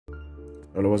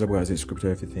Hello, what's up guys, it's Crypto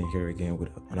Everything here again with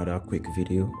another quick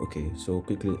video. Okay, so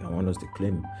quickly I want us to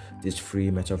claim this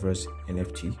free Metaverse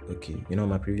NFT. Okay, you know,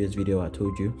 my previous video I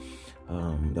told you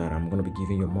that I'm gonna be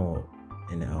giving you more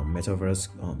in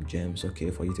Metaverse gems,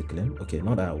 okay, for you to claim. Okay,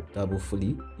 not that I'll dabble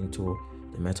fully into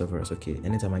the Metaverse. Okay,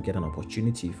 anytime I get an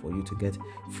opportunity for you to get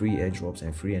free airdrops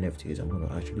and free NFTs, I'm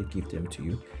gonna actually give them to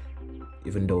you,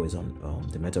 even though it's on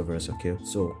the Metaverse. Okay,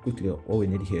 so quickly, all we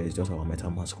need here is just our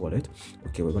MetaMask wallet.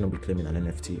 Okay, we're going to be claiming an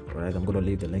NFT. All right, I'm going to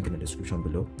leave the link in the description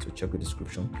below, so check the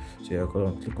description. So you're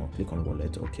going to click on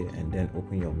wallet, okay, and then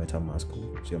open your MetaMask.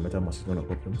 So your MetaMask is going to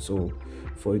open. So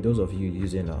for those of you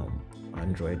using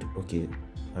Android, okay,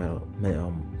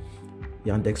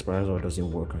 Yandex browser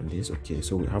doesn't work on this. Okay,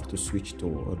 so we have to switch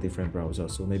to a different browser.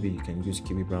 So maybe you can use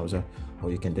Kiwi browser, or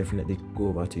you can definitely go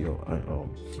over to your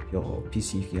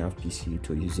PC if you have PC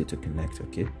to use it to connect.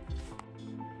 Okay,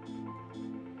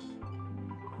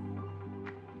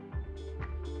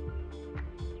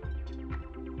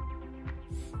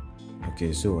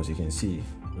 okay, so as you can see,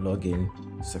 login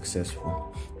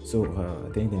successful. So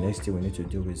I think the next thing we need to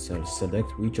do is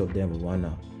select which of them we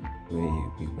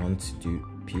want to do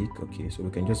pick. Okay, so we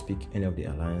can just pick any of the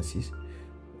alliances.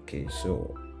 Okay,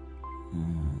 so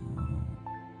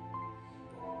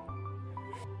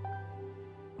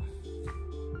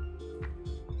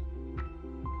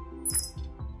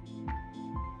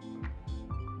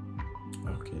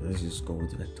okay, let's just go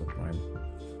with Vector Prime.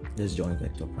 Let's join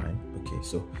Vector Prime. Okay,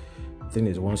 so the thing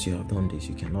is, once you have done this,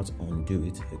 you cannot undo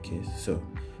it. Okay, so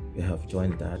we have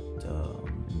joined that.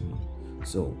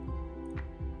 So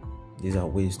these are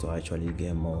ways to actually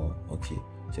get more. Okay,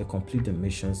 so complete the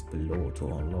missions below to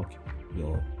unlock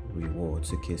your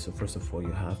rewards. Okay, so first of all,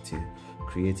 you have to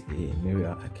create a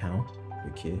Myria account.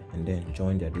 Okay, and then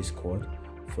join their Discord,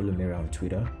 follow Myria on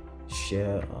Twitter,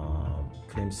 share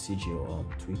claim sigil on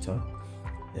Twitter,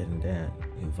 and then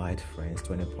invite friends,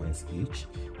 20 points each,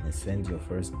 and send your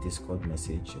first Discord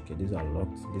message. Okay, these are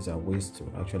locked. These are ways to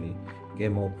actually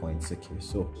get more points. Okay,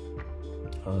 so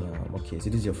okay, so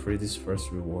this is your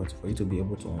first reward. For you to be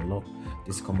able to unlock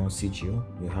this common sigil,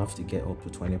 you have to get up to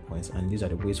 20 points, and these are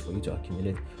the ways for you to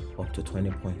accumulate up to 20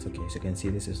 points. Okay, so you can see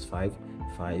this is 5,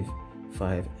 5,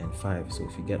 5, and 5. So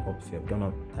if you have done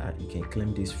all that, you can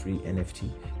claim this free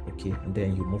NFT. Okay, and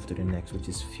then you move to the next, which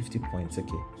is 50 points.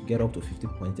 Okay, you get up to 50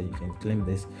 points, then you can claim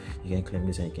this, you can claim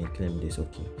this, and you can claim this.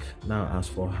 Okay, now as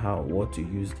for what to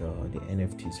use the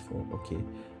NFTs for, okay,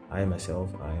 I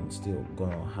myself, I am still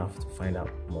gonna have to find out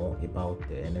more about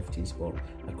the NFTs, but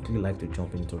I quickly like to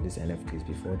jump into these NFTs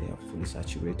before they are fully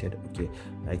saturated. Okay,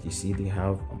 like you see, they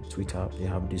have Twitter, they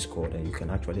have Discord, and you can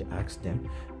actually ask them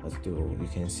as to, you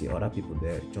can see other people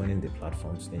there joining the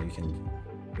platforms. Then you can,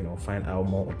 find out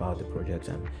more about the project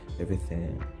and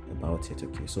everything about it.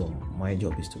 Okay, so my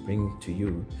job is to bring to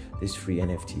you these free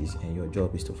NFTs, and your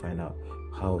job is to find out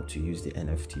how to use the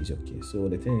NFTs. Okay, so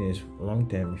the thing is, long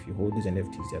term, if you hold these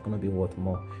NFTs, they're going to be worth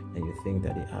more than you think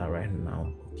that they are right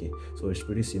now. Okay, so it's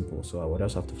pretty simple. So I would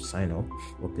just have to sign up,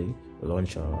 okay,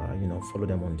 launch follow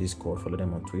them on Discord, follow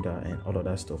them on Twitter, and all of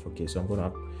that stuff. Okay, so I'm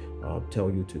gonna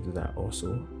tell you to do that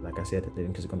also. Like I said, the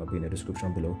link is gonna be in the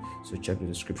description below, so check the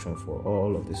description for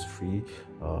all of these free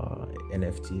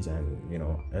NFTs and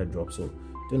airdrops. So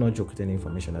do not joke with any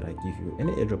information that I give you.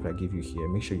 Any airdrop I give you here,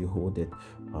 make sure you hold it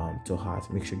to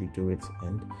heart. Make sure you do it,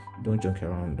 and don't joke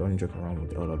around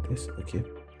with all of this.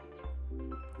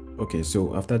 Okay,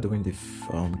 so after doing the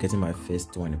getting my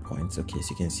first 20 points, okay,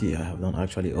 so you can see I have done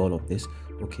actually all of this.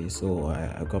 Okay, so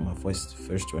I got my first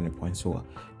 20 points, so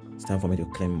it's time for me to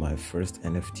claim my first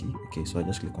NFT. Okay, so I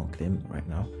just click on claim right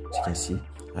now. So you can see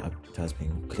it has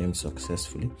been claimed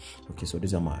successfully. Okay, so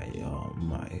these are my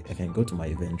I can go to my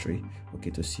inventory,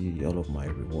 okay, to see all of my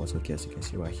rewards. Okay, as you can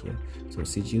see right here, so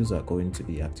sigils are going to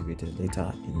be activated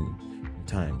later in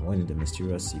time when the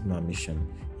mysterious Sigma mission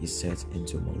is set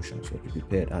into motion. So be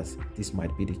prepared, as this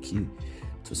might be the key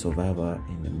to survivor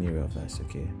in the myriaverse.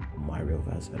 Okay,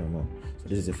 myriaverse, I don't know. So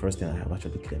this is the first thing I have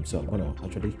actually claimed, so I'm gonna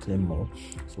actually claim more,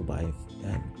 so by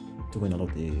doing all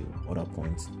of the other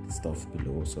points stuff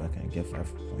below, so I can get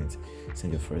 5 points,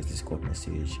 send your first Discord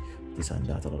message, this and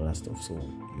that, all of that stuff. So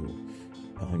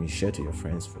you share to your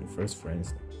friends. For the first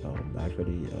friends,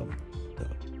 actually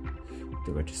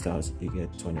the registers, you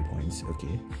get 20 points.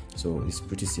 Okay, so it's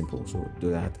pretty simple. So do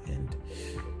that, and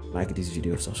like this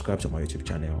video, subscribe to my YouTube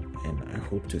channel, and I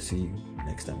hope to see you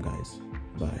next time, guys.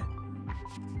 Bye.